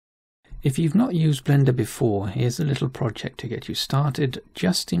If you've not used Blender before, here's a little project to get you started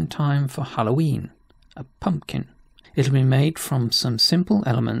just in time for Halloween, a pumpkin. It'll be made from some simple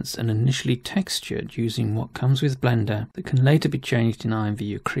elements and initially textured using what comes with Blender that can later be changed in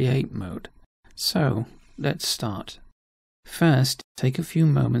IMVU Create mode. So, let's start. First, take a few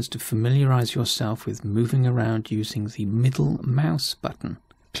moments to familiarize yourself with moving around using the middle mouse button.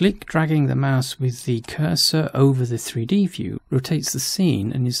 Click dragging the mouse with the cursor over the 3D view rotates the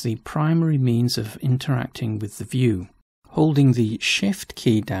scene and is the primary means of interacting with the view. Holding the Shift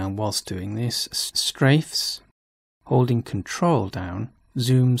key down whilst doing this strafes, holding Control down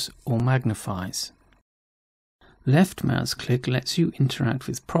zooms or magnifies. Left mouse click lets you interact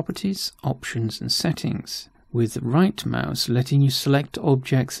with properties, options and settings, with right mouse letting you select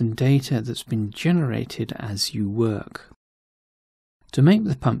objects and data that's been generated as you work. To make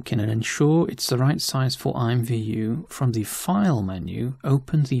the pumpkin and ensure it's the right size for IMVU, from the File menu,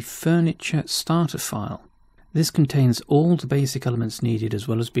 open the Furniture Starter file. This contains all the basic elements needed as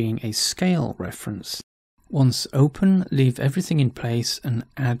well as being a scale reference. Once open, leave everything in place and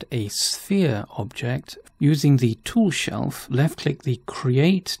add a sphere object. Using the Tool shelf, left-click the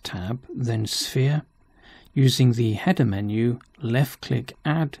Create tab, then Sphere. Using the Header menu, left-click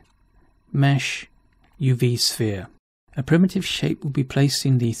Add, Mesh, UV Sphere. A primitive shape will be placed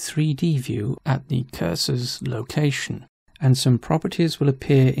in the 3D view at the cursor's location, and some properties will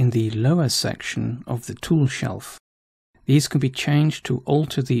appear in the lower section of the tool shelf. These can be changed to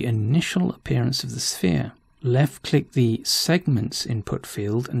alter the initial appearance of the sphere. Left-click the Segments input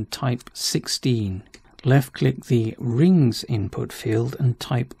field and type 16. Left-click the Rings input field and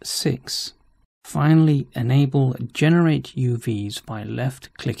type 6. Finally, enable Generate UVs by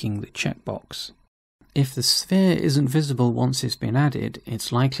left-clicking the checkbox. If the sphere isn't visible once it's been added,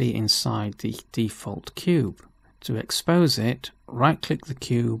 it's likely inside the default cube. To expose it, right-click the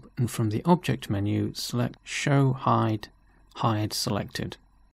cube and from the Object menu, select Show Hide, Hide Selected.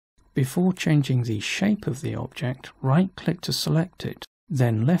 Before changing the shape of the object, right-click to select it,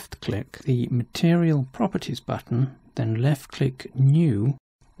 then left-click the Material Properties button, then left-click New,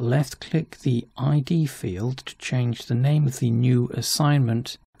 left-click the ID field to change the name of the new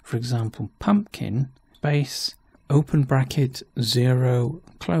assignment, for example Pumpkin, space, open bracket, 0,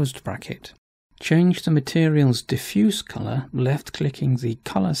 closed bracket. Change the material's diffuse color, left-clicking the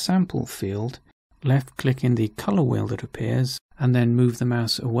Color Sample field, left-clicking the color wheel that appears, and then move the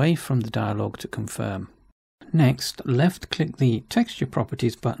mouse away from the dialog to confirm. Next, left-click the Texture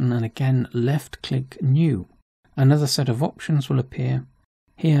Properties button and again left-click New. Another set of options will appear.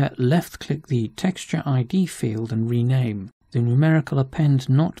 Here, left-click the Texture ID field and rename. The numerical append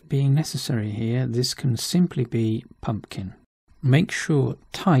not being necessary here, this can simply be Pumpkin. Make sure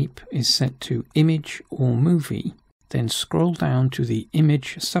Type is set to Image or Movie, then scroll down to the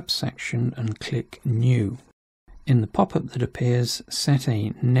Image subsection and click New. In the pop-up that appears, set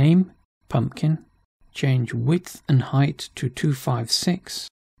a name, Pumpkin, change width and height to 256,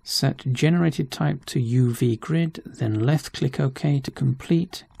 set generated type to UV grid, then left-click OK to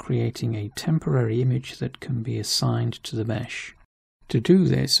complete, creating a temporary image that can be assigned to the mesh. To do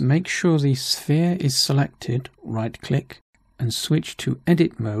this, make sure the sphere is selected, right-click, and switch to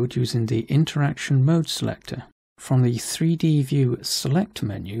Edit mode using the Interaction Mode selector. From the 3D View Select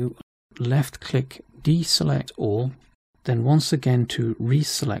menu, left-click Deselect All, then once again to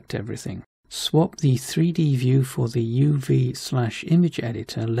reselect everything. Swap the 3D view for the UV/image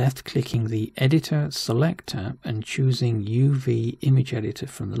editor, left-clicking the Editor selector and choosing UV Image Editor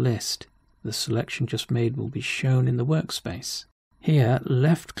from the list. The selection just made will be shown in the workspace. Here,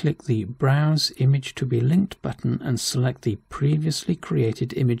 left-click the Browse Image to be Linked button and select the previously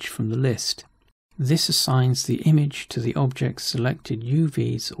created image from the list. This assigns the image to the object's selected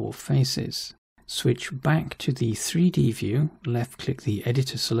UVs or faces. Switch back to the 3D view, left-click the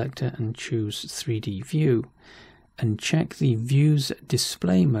Editor selector and choose 3D view, and check the view's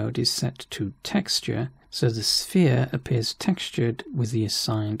display mode is set to Texture so the sphere appears textured with the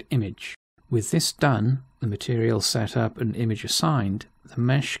assigned image. With this done, the material set up and image assigned, the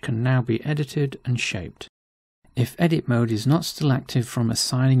mesh can now be edited and shaped. If Edit mode is not still active from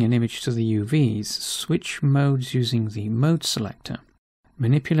assigning an image to the UVs, switch modes using the Mode selector.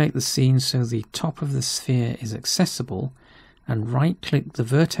 Manipulate the scene so the top of the sphere is accessible, and right-click the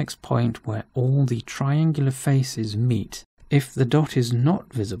vertex point where all the triangular faces meet. If the dot is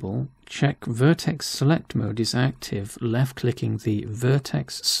not visible, check Vertex Select mode is active, left-clicking the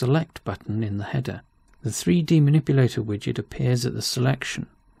Vertex Select button in the header. The 3D Manipulator widget appears at the selection.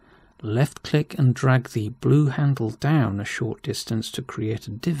 Left-click and drag the blue handle down a short distance to create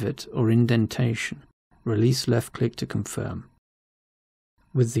a divot or indentation. Release left-click to confirm.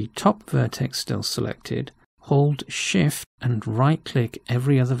 With the top vertex still selected, hold Shift and right-click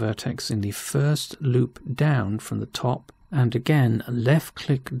every other vertex in the first loop down from the top, and again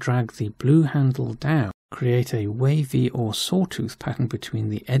left-click drag the blue handle down. Create a wavy or sawtooth pattern between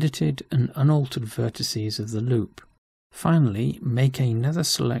the edited and unaltered vertices of the loop. Finally, make another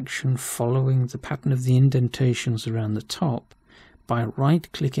selection following the pattern of the indentations around the top by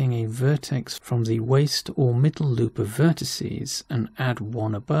right-clicking a vertex from the waist or middle loop of vertices and add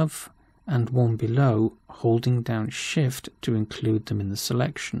one above and one below, holding down Shift to include them in the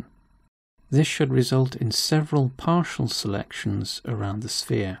selection. This should result in several partial selections around the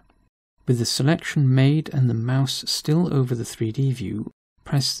sphere. With the selection made and the mouse still over the 3D view,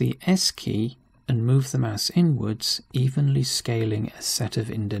 press the S key and move the mouse inwards, evenly scaling a set of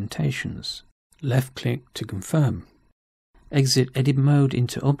indentations. Left-click to confirm. Exit Edit Mode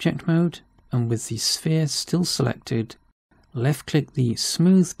into Object Mode, and with the sphere still selected, left-click the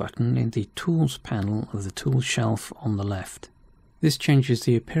Smooth button in the Tools panel of the tool shelf on the left. This changes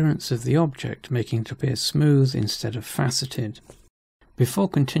the appearance of the object, making it appear smooth instead of faceted. Before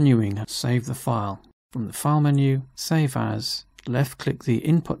continuing, save the file. From the File menu, Save As, left-click the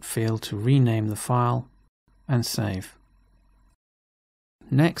Input field to rename the file, and save.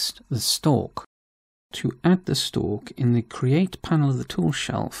 Next, the stalk. To add the stalk, in the Create panel of the tool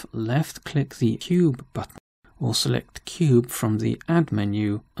shelf, left-click the Cube button, or select Cube from the Add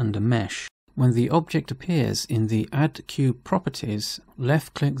menu under Mesh. When the object appears in the Add Cube properties,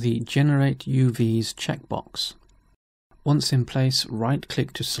 left-click the Generate UVs checkbox. Once in place,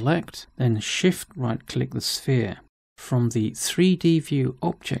 right-click to select, then Shift-right-click the sphere. From the 3D View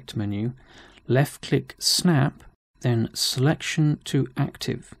Object menu, left-click Snap, then Selection to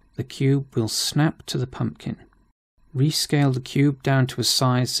Active. The cube will snap to the pumpkin. Rescale the cube down to a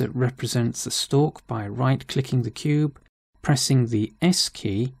size that represents the stalk by right-clicking the cube, pressing the S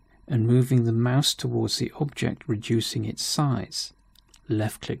key, and moving the mouse towards the object, reducing its size.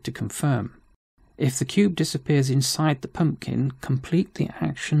 Left-click to confirm. If the cube disappears inside the pumpkin, complete the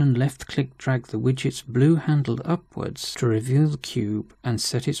action and left-click drag the widget's blue handle upwards to reveal the cube and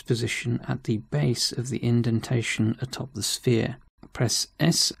set its position at the base of the indentation atop the sphere. Press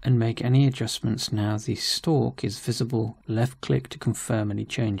S and make any adjustments now the stalk is visible. Left-click to confirm any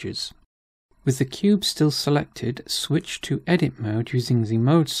changes. With the cube still selected, switch to Edit Mode using the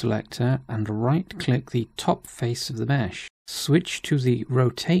Mode selector and right-click the top face of the mesh. Switch to the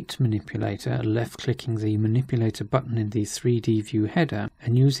Rotate manipulator, left-clicking the manipulator button in the 3D view header,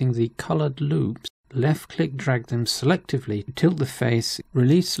 and using the colored loops, left-click drag them selectively to tilt the face,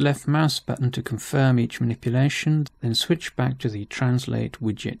 release left mouse button to confirm each manipulation, then switch back to the Translate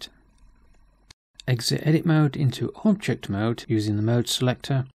widget. Exit Edit Mode into Object Mode using the Mode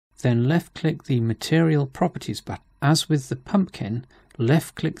selector, then left-click the Material Properties button. As with the pumpkin,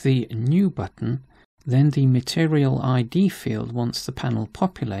 left-click the New button, then the Material ID field once the panel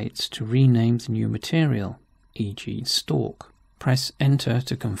populates to rename the new material, e.g. stalk. Press Enter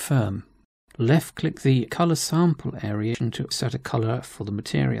to confirm. Left-click the Color Sample area to set a color for the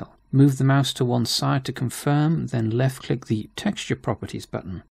material. Move the mouse to one side to confirm, then left-click the Texture Properties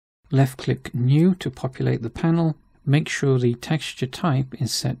button. Left-click New to populate the panel. Make sure the texture type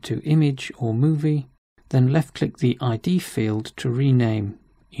is set to Image or Movie. Then left-click the ID field to rename,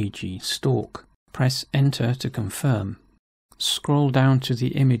 e.g. stalk. Press Enter to confirm. Scroll down to the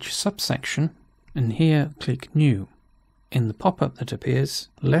image subsection, and here click New. In the pop-up that appears,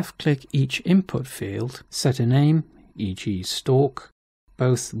 left-click each input field, set a name, e.g. stalk,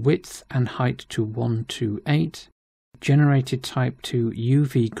 both width and height to 128, generated type to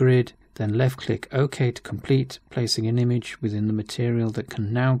UV grid, then left-click OK to complete, placing an image within the material that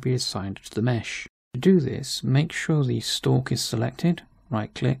can now be assigned to the mesh. To do this, make sure the stalk is selected,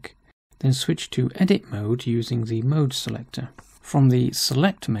 right-click, then switch to Edit Mode using the Mode selector. From the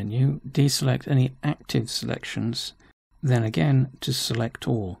Select menu, deselect any active selections, then again to select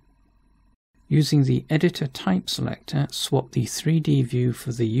all. Using the Editor Type selector, swap the 3D view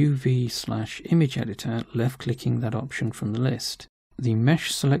for the UV/image editor, left-clicking that option from the list. The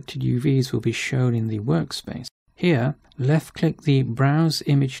mesh selected UVs will be shown in the workspace. Here, left-click the Browse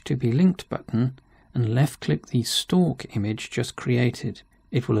Image to be Linked button and left-click the stalk image just created.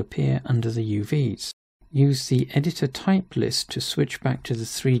 It will appear under the UVs. Use the Editor Type list to switch back to the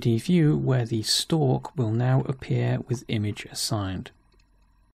 3D view where the stalk will now appear with image assigned.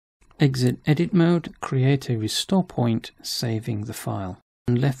 Exit Edit Mode, create a restore point, saving the file.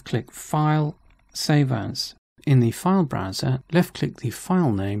 And left-click File, Save As. In the file browser, left-click the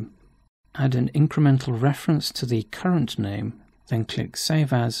file name, add an incremental reference to the current name, then click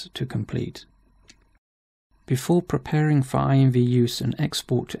Save As to complete. Before preparing for IMV use and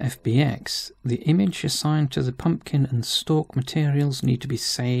export to FBX, the image assigned to the pumpkin and stalk materials need to be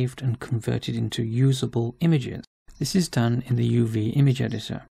saved and converted into usable images. This is done in the UV image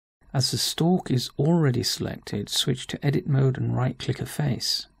editor. As the stalk is already selected, switch to Edit mode and right-click a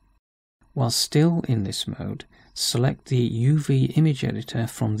face. While still in this mode, select the UV image editor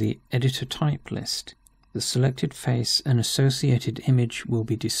from the Editor Type list. The selected face and associated image will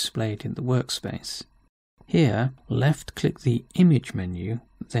be displayed in the workspace. Here, left-click the Image menu,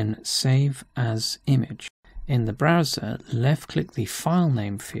 then Save as Image. In the browser, left-click the File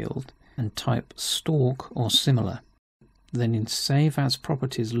Name field and type stalk or similar. Then in Save As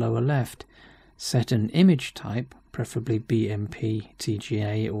Properties lower left, set an image type, preferably BMP,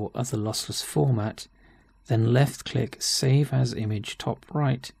 TGA or other lossless format, then left-click Save As Image top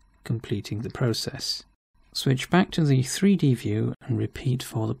right, completing the process. Switch back to the 3D view and repeat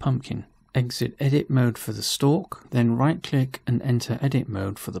for the pumpkin. Exit Edit mode for the stalk, then right-click and enter Edit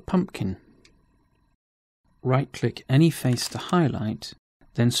mode for the pumpkin. Right-click any face to highlight,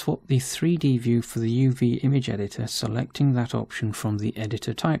 then swap the 3D view for the UV image editor, selecting that option from the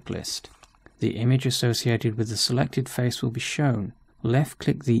Editor Type list. The image associated with the selected face will be shown.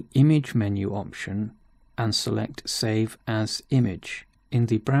 Left-click the Image menu option and select Save as Image. In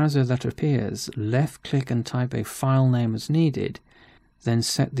the browser that appears, left-click and type a file name as needed, then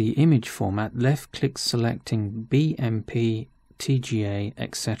set the image format, left-click selecting BMP, TGA,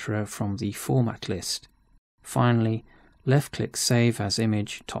 etc. from the format list. Finally, left-click Save as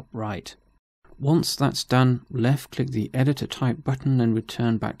Image top right. Once that's done, left-click the Editor Type button and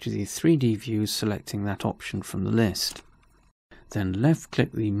return back to the 3D view, selecting that option from the list. Then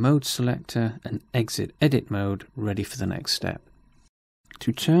left-click the Mode selector and exit Edit mode, ready for the next step.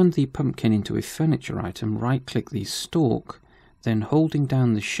 To turn the pumpkin into a furniture item, right-click the stalk, then holding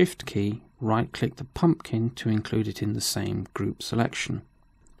down the Shift key, right-click the pumpkin to include it in the same group selection.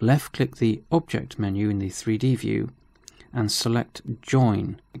 Left-click the Object menu in the 3D view and select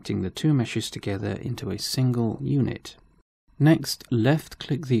Join, connecting the two meshes together into a single unit. Next,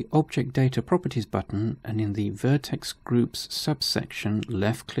 left-click the Object Data Properties button and in the Vertex Groups subsection,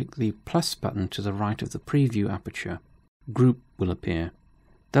 left-click the plus button to the right of the preview aperture. Group will appear.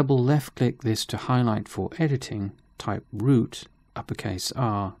 Double left-click this to highlight for editing, type root, uppercase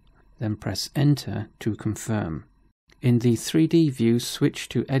R, then press Enter to confirm. In the 3D view, switch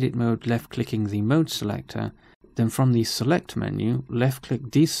to Edit mode, left-clicking the Mode selector, then from the Select menu, left-click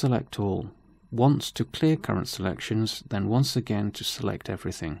Deselect All, once to clear current selections, then once again to select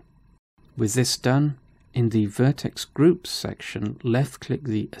everything. With this done, in the Vertex Groups section, left-click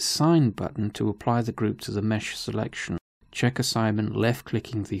the Assign button to apply the group to the mesh selection. Check assignment,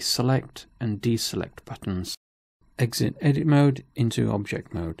 left-clicking the Select and Deselect buttons. Exit Edit mode into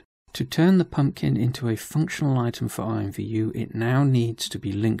Object mode. To turn the pumpkin into a functional item for IMVU, it now needs to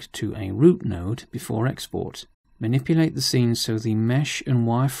be linked to a root node before export. Manipulate the scene so the mesh and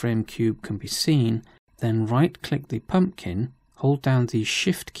wireframe cube can be seen, then right-click the pumpkin, hold down the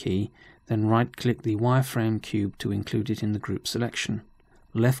Shift key, then right-click the wireframe cube to include it in the group selection.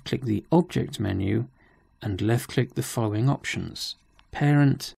 Left-click the Object menu, and left-click the following options: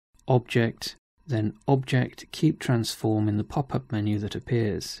 Parent, Object, then Object Keep Transform in the pop-up menu that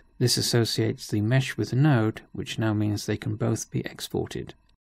appears. This associates the mesh with the node, which now means they can both be exported.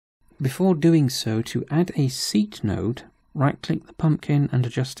 Before doing so, to add a seat node, right-click the pumpkin and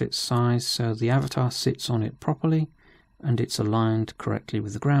adjust its size so the avatar sits on it properly and it's aligned correctly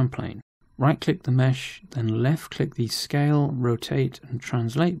with the ground plane. Right-click the mesh, then left-click the Scale, Rotate and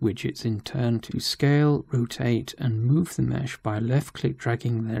Translate widgets in turn to scale, rotate and move the mesh by left-click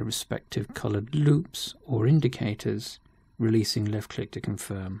dragging their respective coloured loops or indicators, releasing left-click to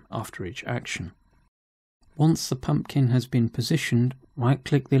confirm after each action. Once the pumpkin has been positioned,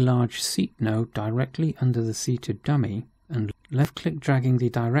 right-click the large seat node directly under the seated dummy and left-click dragging the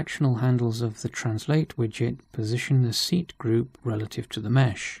directional handles of the Translate widget, position the seat group relative to the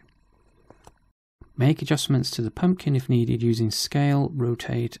mesh. Make adjustments to the pumpkin if needed using Scale,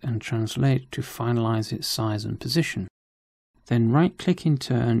 Rotate and Translate to finalize its size and position. Then right-click in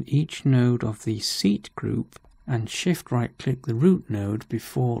turn each node of the seat group and shift right-click the root node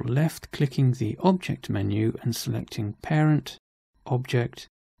before left-clicking the Object menu and selecting Parent, Object,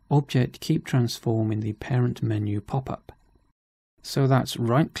 Object Keep Transform in the Parent menu pop-up. So that's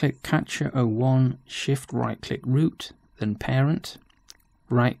right-click Catcher 01, shift right-click Root, then Parent,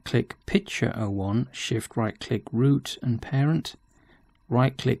 right-click Picture 01, shift right-click Root and Parent,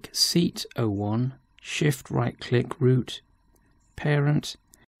 right-click Seat 01, shift right-click Root, Parent,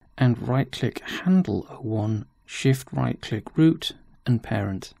 and right-click Handle 01, shift right-click Root and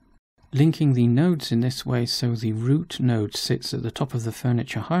Parent. Linking the nodes in this way so the root node sits at the top of the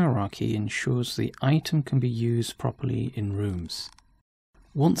furniture hierarchy ensures the item can be used properly in rooms.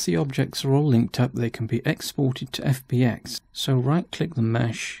 Once the objects are all linked up, they can be exported to FBX. So right-click the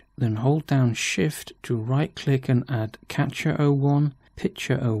mesh, then hold down Shift to right-click and add Catcher 01,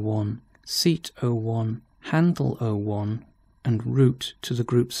 Picture 01, Seat 01, Handle 01, and Root to the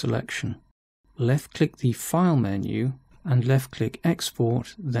group selection. Left-click the File menu and left-click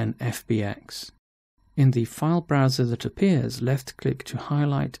Export, then FBX. In the file browser that appears, left-click to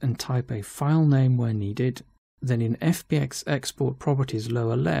highlight and type a file name where needed. Then in FBX Export Properties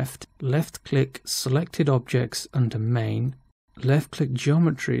lower left, left-click Selected Objects under Main, left-click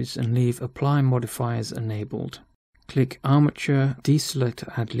Geometries and leave Apply Modifiers enabled. Click Armature, deselect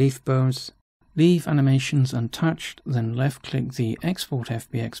Add Leaf Bones, leave Animations untouched, then left-click the Export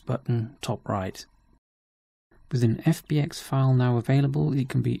FBX button top right. With an FBX file now available, it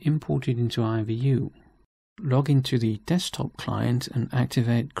can be imported into IMVU. Log into the desktop client and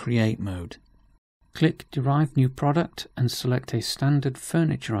activate Create mode. Click Derive New Product and select a standard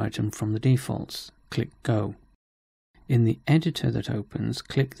furniture item from the defaults. Click Go. In the editor that opens,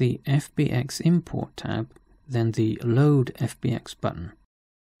 click the FBX Import tab, then the Load FBX button.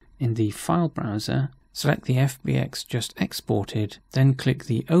 In the file browser, select the FBX just exported, then click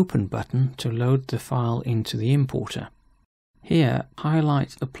the Open button to load the file into the importer. Here,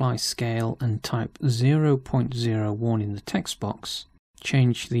 highlight Apply Scale and type 0.01 in the text box.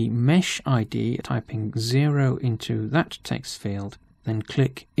 Change the mesh ID, typing 0 into that text field, then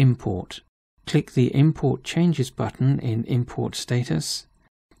click Import. Click the Import Changes button in Import Status,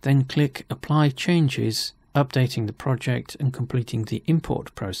 then click Apply Changes, updating the project and completing the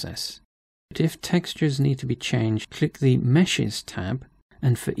import process. If textures need to be changed, click the Meshes tab,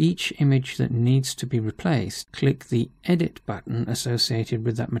 and for each image that needs to be replaced, click the Edit button associated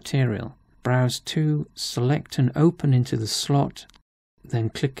with that material. Browse to, select and open into the slot, then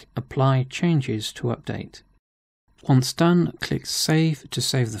click Apply Changes to update. Once done, click Save to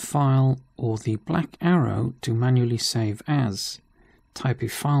save the file, or the black arrow to manually save as. Type a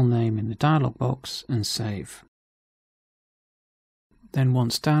file name in the dialog box and save. Then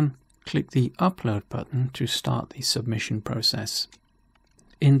once done, click the Upload button to start the submission process.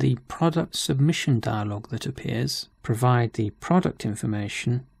 In the Product Submission dialog that appears, provide the product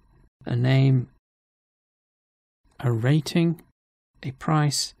information, a name, a rating, a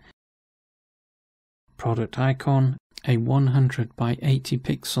price, product icon, a 100 by 80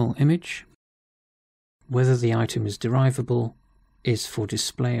 pixel image, whether the item is derivable, is for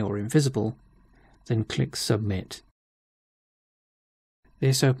display or invisible, then click Submit.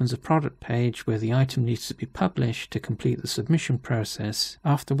 This opens a product page where the item needs to be published to complete the submission process,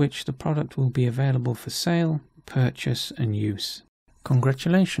 after which the product will be available for sale, purchase and use.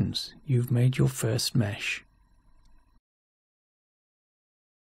 Congratulations, you've made your first mesh.